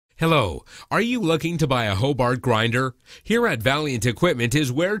Hello, are you looking to buy a Hobart grinder? Here at Valiant Equipment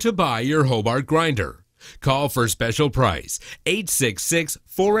is where to buy your Hobart grinder. Call for special price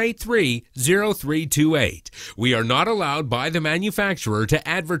 866-483-0328. We are not allowed by the manufacturer to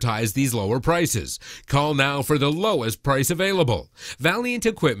advertise these lower prices. Call now for the lowest price available. Valiant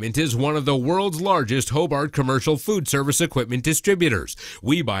Equipment is one of the world's largest Hobart commercial food service equipment distributors.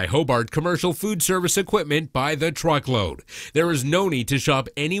 We buy Hobart commercial food service equipment by the truckload. There is no need to shop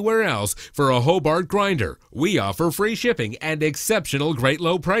anywhere else for a Hobart grinder. We offer free shipping and exceptional great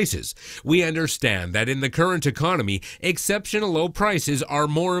low prices. We understand that in the current economy, exceptional low prices are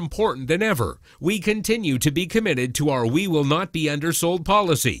more important than ever. We continue to be committed to our "we will not be undersold"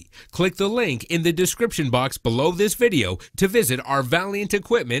 policy. Click the link in the description box below this video to visit our Valiant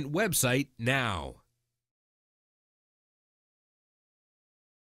Equipment website now.